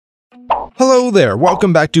Hello there,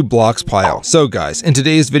 welcome back to Blox Pile. So guys, in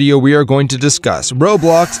today's video we are going to discuss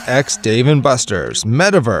Roblox x Dave & Buster's,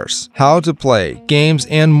 Metaverse, how to play, games,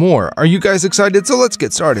 and more. Are you guys excited? So let's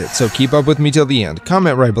get started. So keep up with me till the end,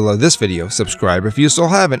 comment right below this video, subscribe if you still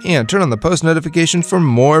haven't, and turn on the post notification for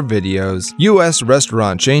more videos. US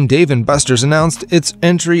restaurant chain Dave & Buster's announced its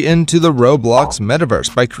entry into the Roblox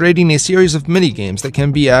Metaverse by creating a series of mini-games that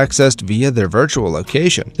can be accessed via their virtual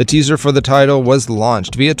location. The teaser for the title was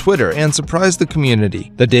launched via Twitter and surprised the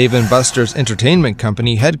community. The Dave & Buster's Entertainment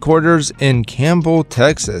Company, headquarters in Campbell,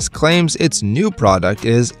 Texas, claims its new product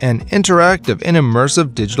is an interactive and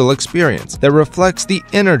immersive digital experience that reflects the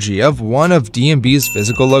energy of one of D&B's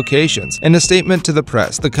physical locations. In a statement to the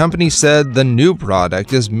press, the company said the new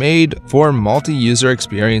product is made for multi-user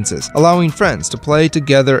experiences, allowing friends to play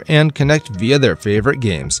together and connect via their favorite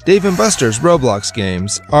games. Dave & Buster's Roblox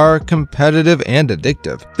games are competitive and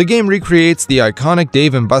addictive. The game recreates the iconic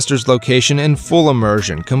Dave & Buster's location in full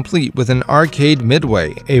immersion, complete with an arcade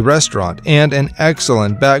midway, a restaurant, and an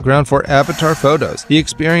excellent background for avatar photos. The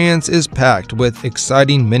experience is packed with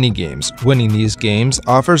exciting mini-games. Winning these games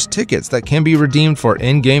offers tickets that can be redeemed for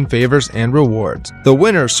in-game favors and rewards. The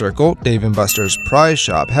Winner's Circle, Dave & Buster's prize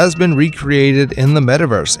shop, has been recreated in the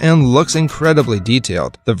Metaverse and looks incredibly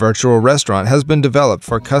detailed. The virtual restaurant has been developed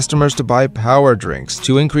for customers to buy power drinks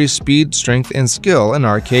to increase speed, strength, and skill in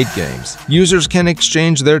arcade games. Users can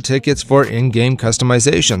exchange their tickets for in-game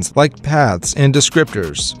customizations like paths and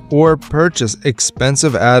descriptors, or purchase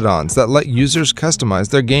expensive add-ons that let users customize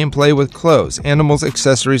their gameplay with clothes, animals,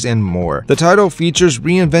 accessories, and more. The title features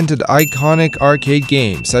reinvented iconic arcade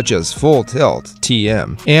games such as Full Tilt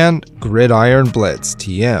 (TM) and Gridiron Blitz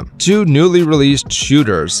 (TM), two newly released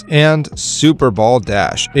shooters, and Super Ball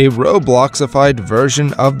Dash, a Robloxified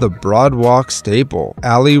version of the Broadwalk staple,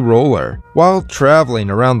 Alley Roller. While traveling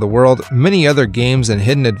around the world, many other games and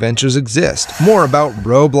hidden adventures exist. More about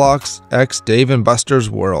Roblox x Dave & Buster's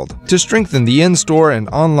world. To strengthen the in-store and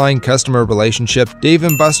online customer relationship, Dave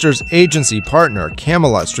 & Buster's agency partner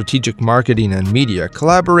Camelot Strategic Marketing and Media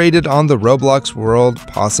collaborated on the Roblox world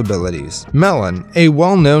possibilities. Melon, a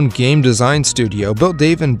well-known game design studio, built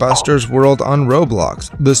Dave & Buster's world on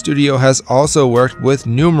Roblox. The studio has also worked with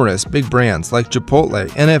numerous big brands like Chipotle,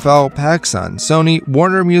 NFL, PacSun, Sony,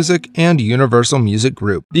 Warner Music, and Universal Music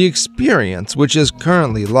Group. The experience, which is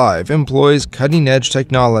currently live, employs cutting-edge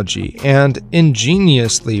technology and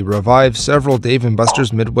ingeniously revives several Dave &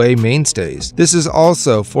 Buster's Midway mainstays. This is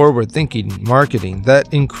also forward-thinking marketing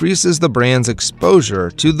that increases the brand's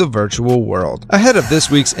exposure to the virtual world. Ahead of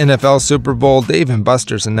this week's NFL Super Bowl, Dave &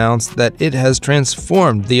 Buster's announced that it has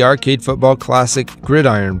transformed the arcade football classic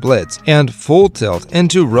Gridiron Blitz and Full Tilt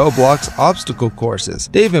into Roblox obstacle courses.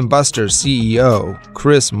 Dave & Buster's CEO,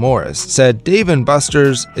 Chris Morris, said Dave &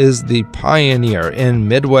 Buster's is the pioneer in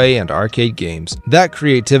midway and arcade games. That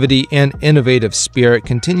creativity and innovative spirit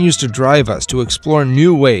continues to drive us to explore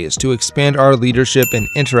new ways to expand our leadership in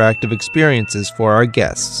interactive experiences for our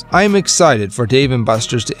guests. I am excited for Dave &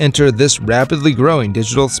 Buster's to enter this rapidly growing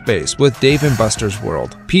digital space with Dave & Buster's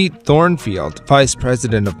World. Pete Thornfield, Vice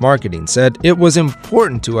President of Marketing, said it was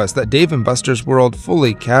important to us that Dave & Buster's World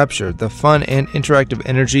fully captured the fun and interactive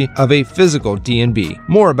energy of a physical D&B.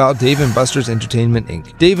 More about Dave & Buster's Entertainment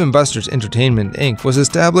Inc. Dave & Buster's Entertainment Inc. was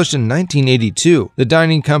established in 1982. The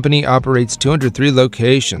dining company operates 203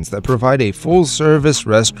 locations that provide a full-service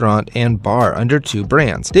restaurant and bar under two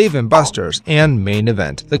brands, Dave & Buster's and Main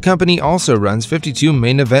Event. The company also runs 52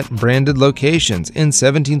 Main Event branded locations in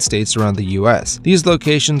 17 states around the U.S. These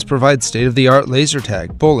locations provide state-of-the-art laser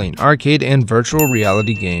tag, bowling, arcade, and virtual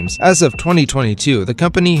reality games. As of 2022, the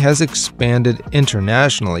company has expanded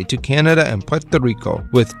internationally to Canada and Puerto Rico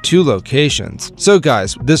with 2 locations. So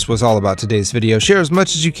guys, this was all about today's video. Share as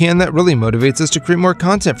much as you can, that really motivates us to create more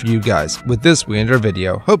content for you guys. With this, we end our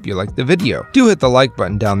video. Hope you liked the video. Do hit the like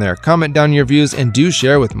button down there, comment down your views, and do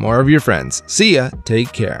share with more of your friends. See ya,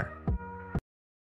 take care.